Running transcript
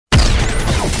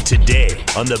Today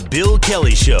on The Bill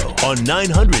Kelly Show on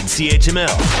 900 CHML.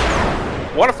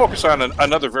 I want to focus on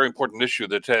another very important issue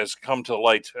that has come to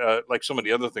light, like so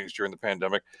many other things during the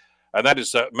pandemic, and that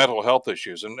is mental health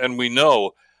issues. And we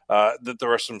know that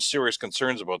there are some serious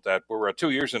concerns about that. We're 2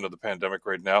 years into the pandemic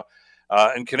right now,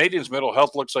 and Canadians' mental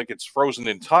health looks like it's frozen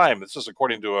in time. This is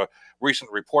according to a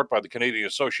recent report by the Canadian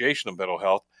Association of Mental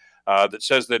Health that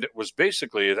says that it was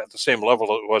basically at the same level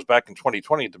it was back in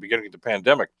 2020 at the beginning of the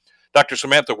pandemic. Dr.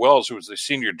 Samantha Wells, who is the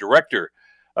senior director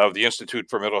of the Institute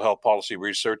for Mental Health Policy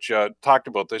Research, talked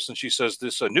about this, and she says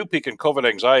this new peak in COVID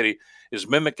anxiety is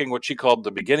mimicking what she called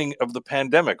the beginning of the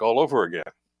pandemic all over again.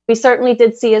 We certainly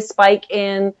did see a spike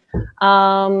in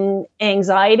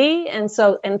anxiety, and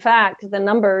so, in fact, the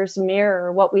numbers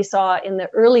mirror what we saw in the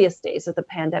earliest days of the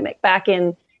pandemic. Back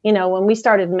in, when we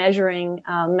started measuring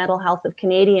mental health of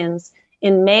Canadians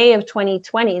in May of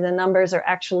 2020, the numbers are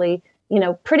actually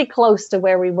pretty close to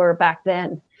where we were back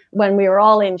then when we were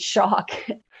all in shock.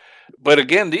 But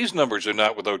again, these numbers are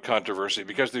not without controversy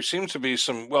because there seems to be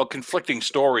some, conflicting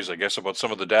stories, I guess, about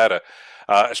some of the data,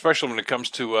 especially when it comes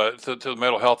to the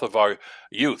mental health of our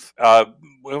youth.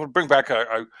 We'll bring back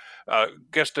our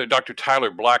guest, Dr.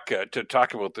 Tyler Black, to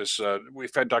talk about this.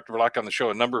 We've had Dr. Black on the show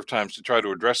a number of times to try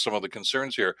to address some of the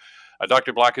concerns here.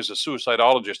 Dr. Black is a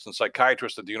suicidologist and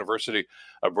psychiatrist at the University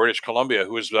of British Columbia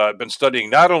who has been studying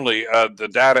not only the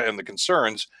data and the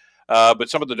concerns, but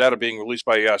some of the data being released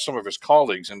by some of his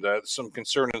colleagues, and some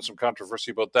concern and some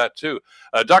controversy about that too.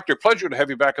 Doctor, pleasure to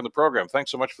have you back on the program. Thanks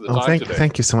so much for the time today.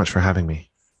 Thank you so much for having me.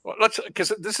 Well, because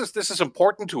this is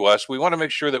important to us. We want to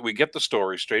make sure that we get the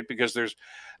story straight because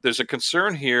there's a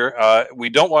concern here. We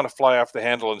don't want to fly off the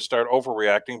handle and start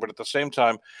overreacting, but at the same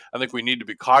time, I think we need to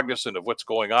be cognizant of what's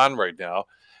going on right now.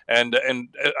 And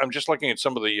I'm just looking at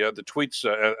some of the tweets,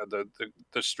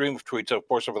 the stream of tweets, of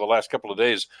course, over the last couple of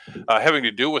days, having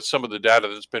to do with some of the data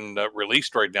that's been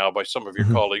released right now by some of your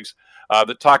colleagues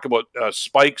that talk about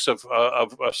spikes of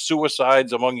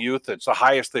suicides among youth. It's the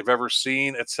highest they've ever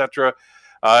seen, etc.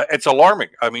 It's alarming.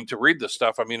 I mean, to read this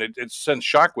stuff, it sends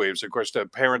shockwaves, of course, to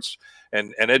parents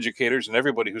and educators and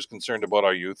everybody who's concerned about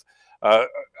our youth.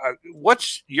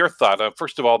 What's your thought on,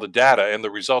 first of all, the data and the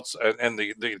results and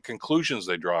the conclusions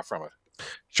they draw from it?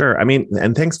 Sure.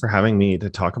 And thanks for having me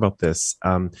to talk about this.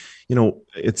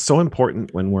 It's so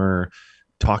important when we're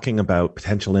talking about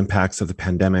potential impacts of the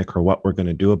pandemic or what we're going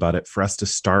to do about it for us to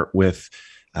start with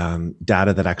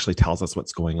data that actually tells us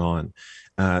what's going on.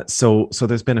 So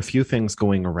there's been a few things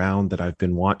going around that I've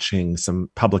been watching,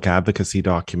 some public advocacy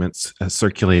documents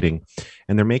circulating,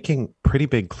 and they're making pretty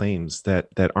big claims that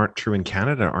aren't true in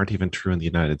Canada, aren't even true in the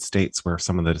United States, where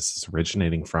some of this is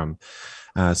originating from.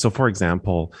 So, for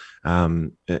example,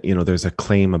 there's a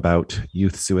claim about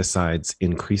youth suicides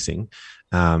increasing,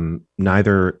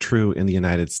 neither true in the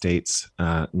United States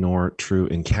nor true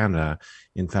in Canada.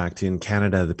 In fact, in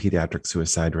Canada, the pediatric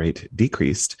suicide rate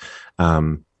decreased.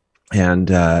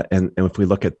 And if we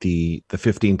look at the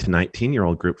 15 to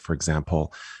 19-year-old group, for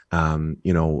example,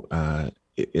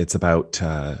 it's about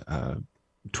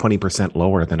 20%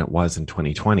 lower than it was in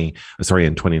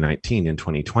 2019, in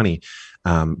 2020,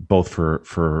 both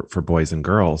for boys and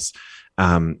girls.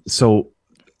 So,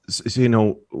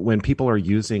 when people are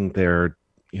using their,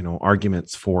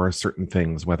 arguments for certain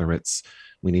things, whether it's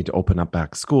we need to open up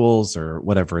back schools or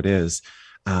whatever it is,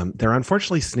 they're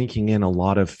unfortunately sneaking in a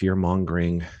lot of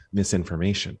fear-mongering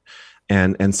misinformation.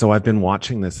 And so I've been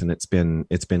watching this, and it's been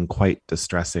quite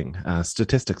distressing.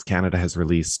 Statistics Canada has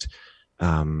released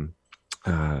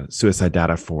suicide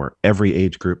data for every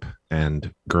age group,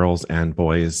 and girls and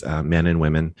boys, men and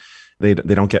women. They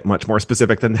don't get much more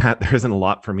specific than that. There isn't a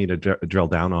lot for me to drill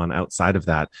down on outside of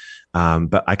that.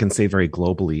 But I can say very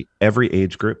globally, every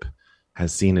age group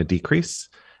has seen a decrease.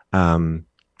 And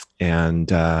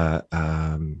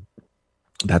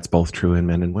that's both true in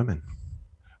men and women.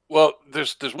 Well,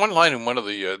 there's one line in one of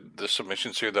the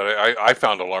submissions here that I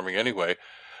found alarming anyway,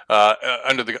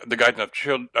 under the guidance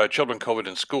of children COVID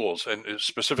in schools, and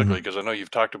specifically because I know you've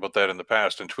talked about that in the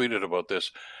past and tweeted about this.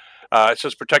 It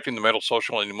says protecting the mental,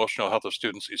 social, and emotional health of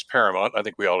students is paramount. I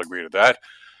think we all agree to that.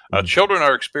 Children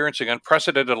are experiencing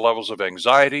unprecedented levels of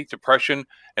anxiety, depression,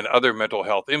 and other mental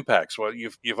health impacts. Well,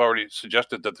 you've already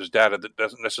suggested that there's data that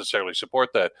doesn't necessarily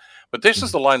support that. But this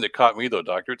is the line that caught me, though,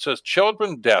 Doctor. It says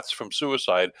children deaths from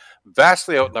suicide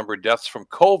vastly outnumber deaths from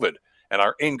COVID and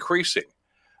are increasing.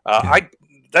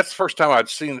 That's the first time I've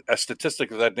seen a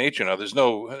statistic of that nature. Now, there's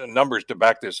no numbers to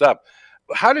back this up.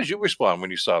 How did you respond when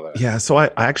you saw that? Yeah, so I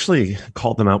actually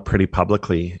called them out pretty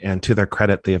publicly, and to their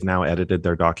credit, they have now edited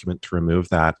their document to remove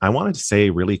that. I wanted to say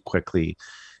really quickly,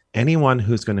 anyone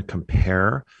who's going to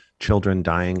compare children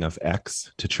dying of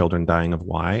X to children dying of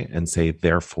Y and say,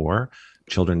 therefore,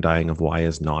 children dying of Y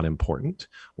is not important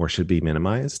or should be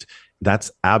minimized.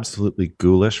 That's absolutely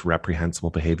ghoulish, reprehensible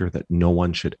behavior that no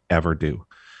one should ever do.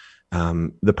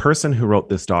 The person who wrote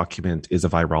this document is a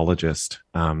virologist,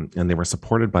 and they were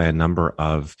supported by a number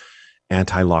of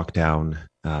anti-lockdown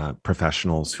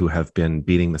professionals who have been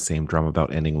beating the same drum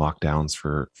about ending lockdowns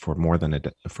for more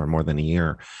than a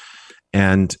year,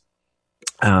 and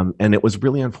it was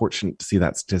really unfortunate to see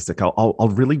that statistic.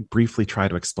 I'll really briefly try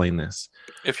to explain this.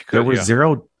 If you could,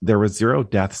 there were zero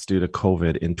deaths due to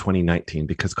COVID in 2019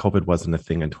 because COVID wasn't a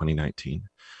thing in 2019.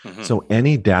 Mm-hmm. So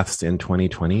any deaths in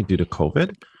 2020 due to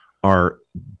COVID are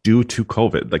due to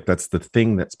COVID. Like that's the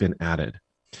thing that's been added.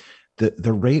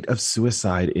 The rate of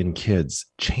suicide in kids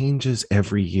changes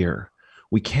every year.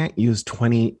 We can't use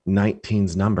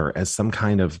 2019's number as some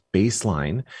kind of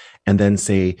baseline and then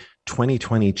say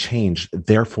 2020 changed,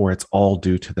 therefore it's all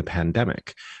due to the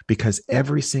pandemic, because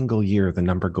every single year the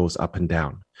number goes up and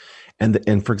down.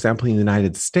 And for example, in the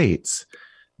United States,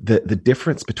 the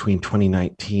difference between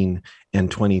 2019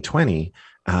 and 2020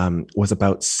 was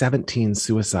about 17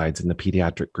 suicides in the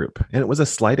pediatric group. And it was a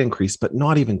slight increase, but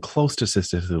not even close to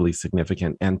statistically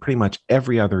significant. And pretty much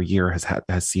every other year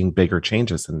has seen bigger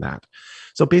changes than that.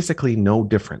 So basically no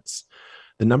difference.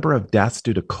 The number of deaths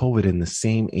due to COVID in the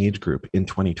same age group in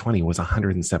 2020 was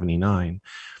 179.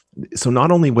 So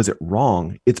not only was it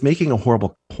wrong, it's making a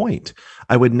horrible point.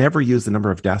 I would never use the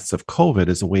number of deaths of COVID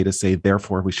as a way to say,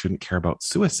 therefore, we shouldn't care about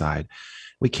suicide.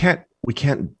 We can't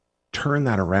turn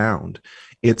that around.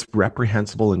 It's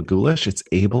reprehensible and ghoulish. It's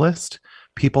ableist.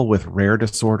 People with rare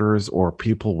disorders or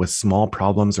people with small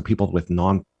problems or people with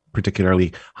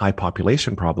non-particularly high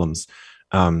population problems,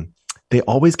 they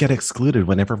always get excluded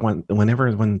whenever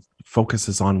everyone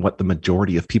focuses on what the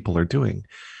majority of people are doing.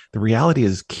 The reality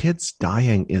is kids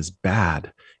dying is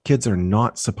bad. Kids are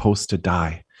not supposed to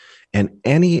die. And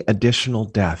any additional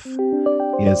death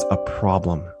is a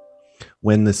problem.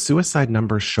 When the suicide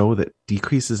numbers show that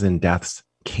decreases in deaths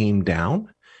came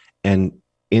down and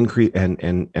increase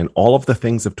and all of the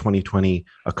things of 2020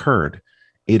 occurred,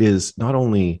 it is not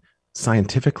only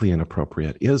scientifically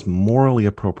inappropriate, it is morally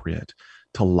appropriate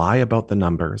to lie about the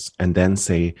numbers and then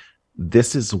say,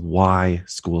 this is why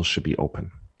schools should be open.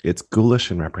 It's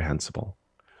ghoulish and reprehensible.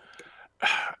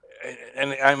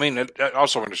 And I mean, it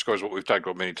also underscores what we've talked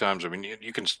about many times. I mean,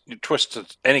 you can twist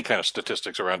any kind of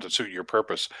statistics around to suit your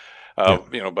purpose,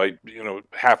 by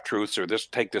half truths or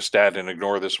take this stat and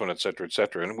ignore this one, et cetera, et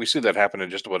cetera. And we see that happen in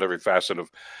just about every facet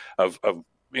of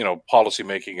policy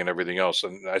making and everything else.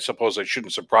 And I suppose it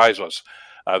shouldn't surprise us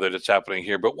that it's happening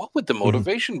here. But what would the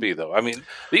motivation be, though? I mean,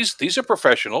 these are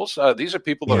professionals. These are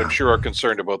people that I'm sure are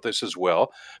concerned about this as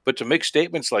well. But to make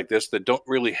statements like this that don't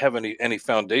really have any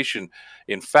foundation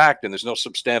in fact, and there's no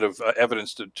substantive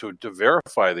evidence to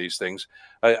verify these things,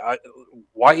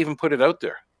 why even put it out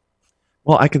there?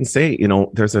 Well, I can say,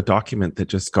 there's a document that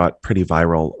just got pretty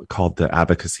viral called the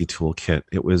Advocacy Toolkit.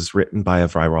 It was written by a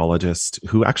virologist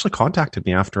who actually contacted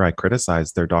me after I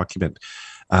criticized their document.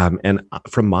 And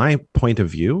from my point of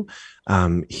view,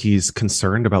 he's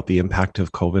concerned about the impact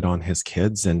of COVID on his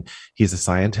kids. And he's a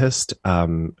scientist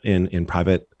in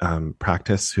private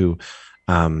practice who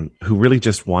really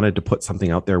just wanted to put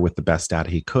something out there with the best data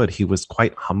he could. He was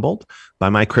quite humbled by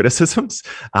my criticisms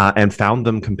and found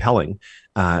them compelling,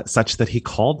 such that he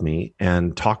called me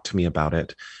and talked to me about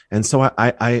it. And so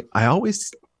I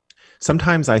always,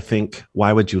 sometimes I think,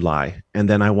 why would you lie? And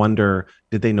then I wonder,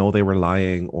 did they know they were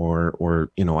lying? Or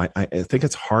I think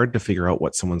it's hard to figure out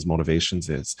what someone's motivations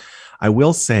is. I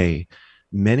will say,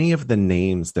 many of the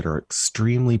names that are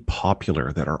extremely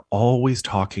popular that are always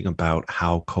talking about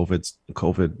how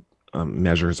COVID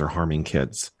measures are harming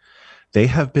kids, they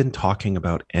have been talking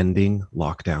about ending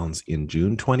lockdowns in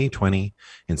June 2020,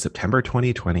 in September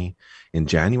 2020, in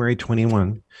January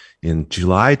 21, in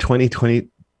July 2020.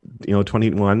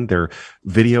 21, there are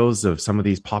videos of some of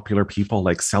these popular people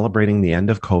like celebrating the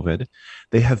end of COVID.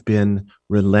 They have been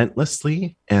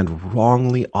relentlessly and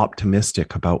wrongly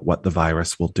optimistic about what the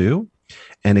virus will do,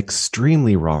 and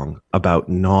extremely wrong about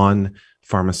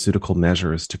non-pharmaceutical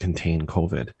measures to contain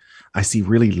COVID. I see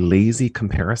really lazy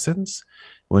comparisons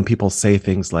when people say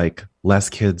things like less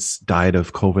kids died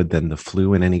of COVID than the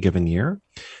flu in any given year.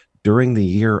 During the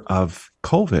year of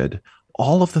COVID,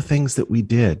 all of the things that we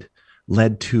did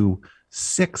led to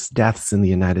 6 deaths in the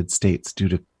United States due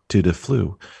to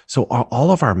flu. So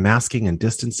all of our masking and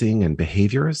distancing and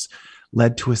behaviors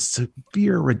led to a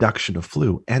severe reduction of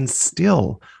flu, and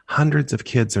still hundreds of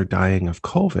kids are dying of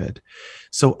COVID.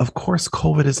 So, of course,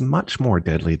 COVID is much more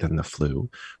deadly than the flu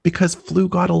because flu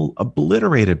got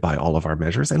obliterated by all of our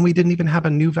measures, and we didn't even have a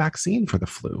new vaccine for the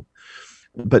flu.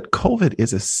 But COVID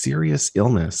is a serious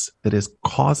illness that is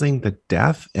causing the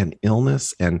death and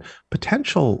illness and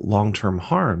potential long-term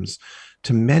harms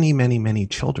to many, many, many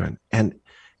children. And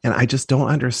I just don't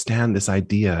understand this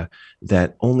idea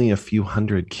that only a few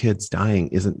hundred kids dying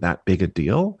isn't that big a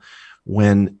deal,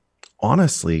 when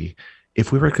honestly,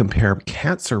 if we were to compare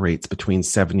cancer rates between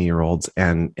 70-year-olds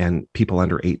and people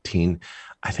under 18,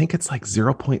 I think it's like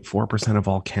 0.4% of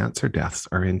all cancer deaths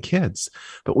are in kids.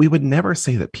 But we would never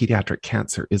say that pediatric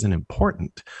cancer isn't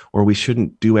important, or we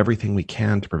shouldn't do everything we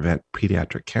can to prevent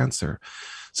pediatric cancer.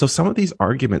 So some of these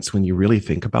arguments, when you really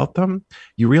think about them,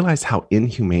 you realize how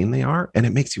inhumane they are. And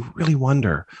it makes you really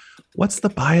wonder, what's the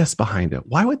bias behind it?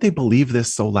 Why would they believe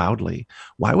this so loudly?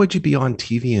 Why would you be on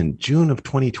TV in June of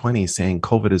 2020 saying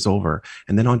COVID is over,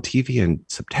 and then on TV in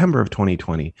September of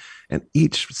 2020, and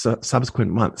each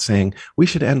subsequent month saying we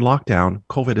should end lockdown,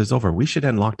 COVID is over. We should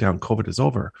end lockdown, COVID is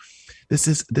over. This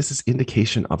is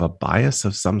indication of a bias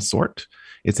of some sort.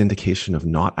 It's indication of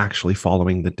not actually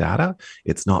following the data.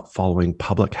 It's not following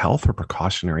public health or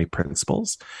precautionary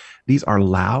principles. These are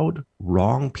loud,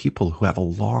 wrong people who have a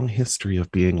long history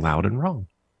of being loud and wrong.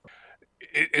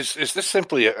 Is this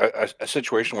simply a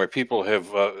situation where people have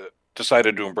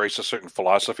decided to embrace a certain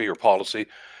philosophy or policy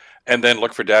and then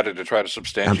look for data to try to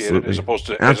substantiate it, as opposed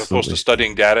to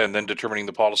studying data and then determining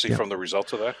the policy from the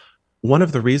results of that? One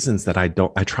of the reasons that I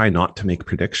try not to make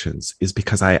predictions is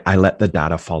because I let the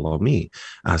data follow me.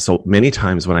 So many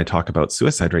times when I talk about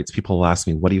suicide rates, people will ask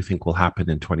me, what do you think will happen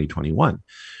in 2021?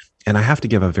 And I have to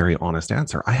give a very honest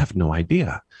answer. I have no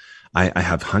idea. I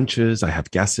have hunches, I have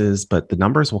guesses, but the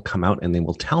numbers will come out and they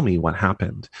will tell me what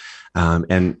happened.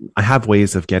 And I have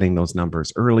ways of getting those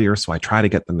numbers earlier, so I try to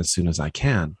get them as soon as I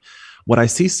can. What I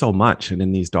see so much, and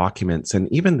in these documents, and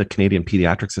even the Canadian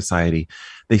Pediatric Society,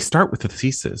 they start with the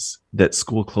thesis that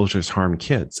school closures harm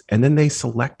kids, and then they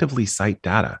selectively cite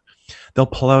data. They'll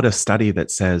pull out a study that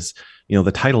says,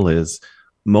 the title is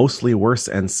Mostly Worse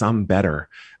and Some Better,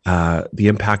 the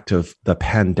impact of the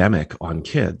pandemic on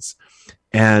kids.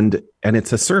 And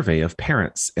it's a survey of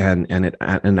parents and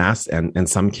asked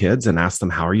some kids and asked them,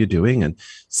 how are you doing? And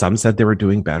some said they were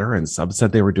doing better, and some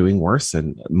said they were doing worse.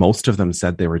 And most of them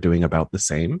said they were doing about the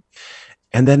same.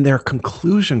 And then their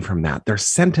conclusion from that, their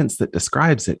sentence that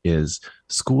describes it is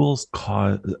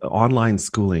online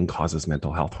schooling causes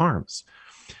mental health harms.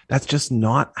 That's just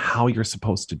not how you're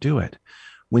supposed to do it.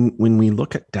 When we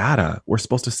look at data, we're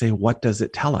supposed to say, what does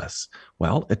it tell us?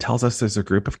 Well, it tells us there's a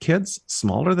group of kids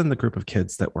smaller than the group of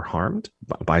kids that were harmed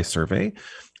by survey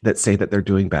that say that they're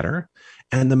doing better.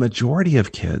 And the majority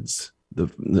of kids, the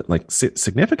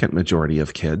significant majority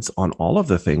of kids on all of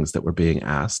the things that were being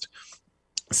asked,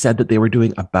 said that they were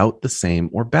doing about the same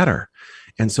or better.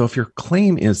 And so if your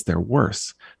claim is they're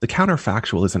worse, the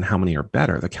counterfactual isn't how many are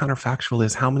better. The counterfactual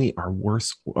is how many are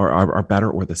worse or are better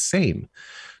or the same.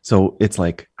 So it's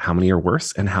like, how many are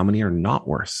worse and how many are not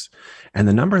worse? And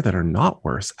the number that are not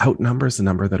worse outnumbers the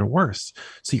number that are worse.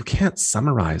 So you can't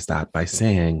summarize that by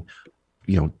saying,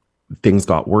 things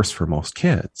got worse for most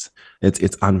kids.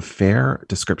 It's unfair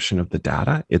description of the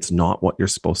data. It's not what you're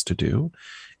supposed to do.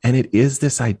 And it is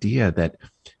this idea that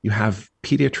you have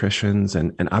pediatricians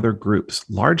and other groups,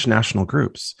 large national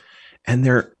groups, and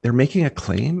they're making a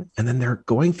claim, and then they're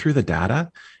going through the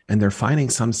data and they're finding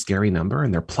some scary number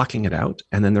and they're plucking it out,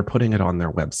 and then they're putting it on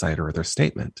their website or their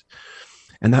statement.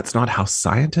 And that's not how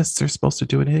scientists are supposed to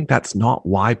do anything. That's not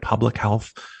why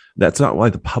that's not why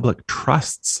the public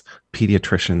trusts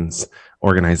pediatricians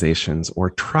organizations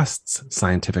or trusts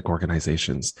scientific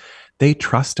organizations. They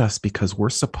trust us because we're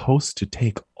supposed to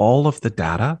take all of the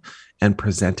data and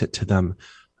present it to them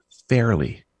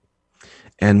fairly.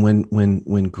 And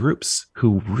when groups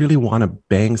who really want to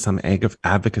bang some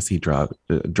advocacy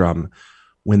drum,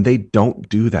 when they don't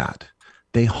do that,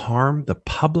 they harm the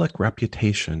public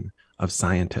reputation of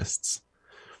scientists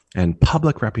and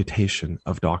public reputation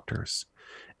of doctors.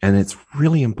 And it's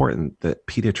really important that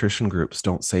pediatrician groups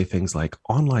don't say things like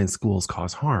online schools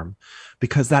cause harm,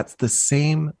 because that's the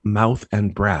same mouth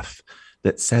and breath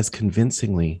that says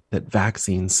convincingly that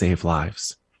vaccines save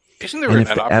lives. Isn't there an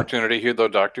opportunity here, though,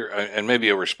 Doctor, and maybe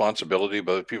a responsibility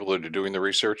by the people that are doing the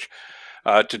research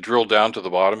to drill down to the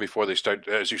bottom before they start,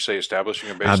 as you say, establishing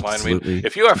a baseline? Absolutely. I mean,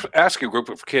 if you ask a group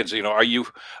of kids, are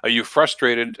you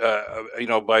frustrated,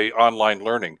 by online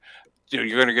learning?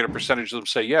 You're going to get a percentage of them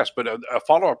say yes, but a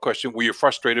follow-up question: were you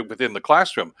frustrated within the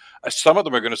classroom? Some of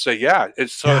them are going to say, yeah. In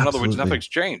other words, nothing's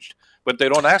changed. but they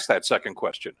don't ask that second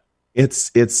question.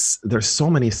 It's there's so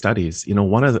many studies.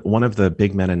 One of the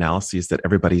big meta-analyses that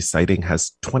everybody's citing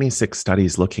has 26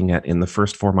 studies looking at, in the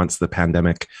first 4 months of the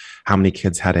pandemic, how many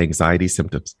kids had anxiety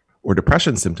symptoms or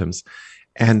depression symptoms.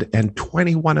 And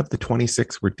 21 of the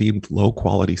 26 were deemed low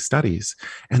quality studies.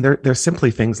 And they're simply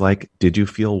things like, did you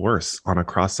feel worse on a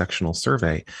cross-sectional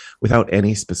survey, without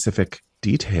any specific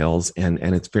details. And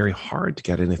it's very hard to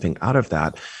get anything out of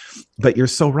that. But you're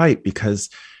so right, because,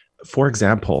 for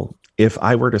example, if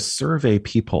I were to survey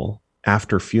people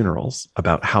after funerals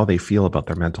about how they feel about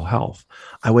their mental health,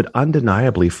 I would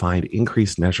undeniably find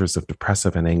increased measures of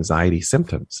depressive and anxiety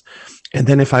symptoms. And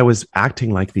then if I was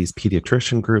acting like these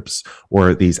pediatrician groups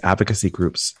or these advocacy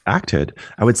groups acted,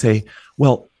 I would say,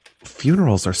 well,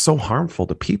 funerals are so harmful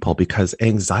to people because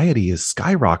anxiety is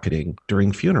skyrocketing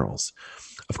during funerals.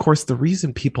 Of course, the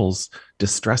reason people's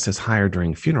distress is higher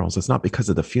during funerals is not because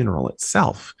of the funeral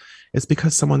itself. It's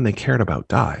because someone they cared about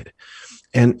died.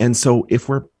 And so if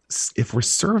we're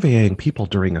surveying people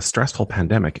during a stressful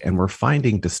pandemic and we're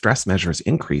finding distress measures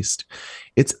increased,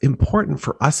 it's important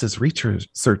for us as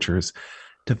researchers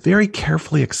to very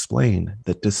carefully explain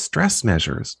that distress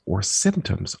measures or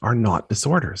symptoms are not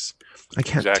disorders. I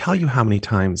can't tell you how many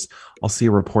times I'll see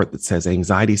a report that says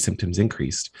anxiety symptoms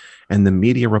increased, and the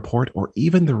media report, or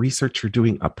even the researcher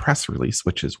doing a press release,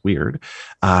 which is weird,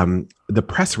 the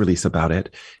press release about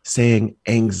it saying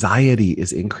anxiety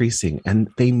is increasing. And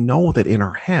they know that in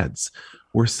our heads,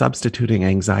 we're substituting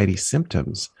anxiety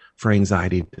symptoms for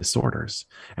anxiety disorders.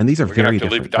 And these are very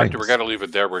different things. Doctor, we're going to leave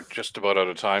it there. We're just about out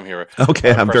of time here.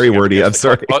 Okay, I'm very wordy. I'm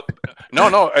sorry.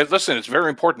 No, listen, it's very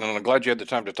important, and I'm glad you had the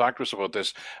time to talk to us about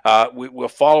this. We're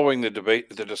following the debate,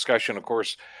 the discussion, of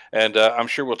course, and I'm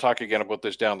sure we'll talk again about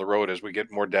this down the road as we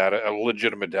get more data,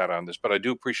 legitimate data on this. But I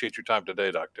do appreciate your time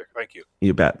today, Doctor. Thank you.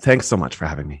 You bet. Thanks so much for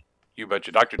having me. You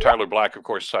betcha. Dr. Tyler Black, of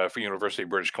course, for University of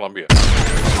British Columbia.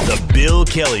 The Bill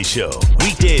Kelly Show,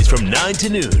 weekdays from 9 to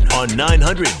noon on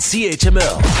 900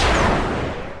 CHML.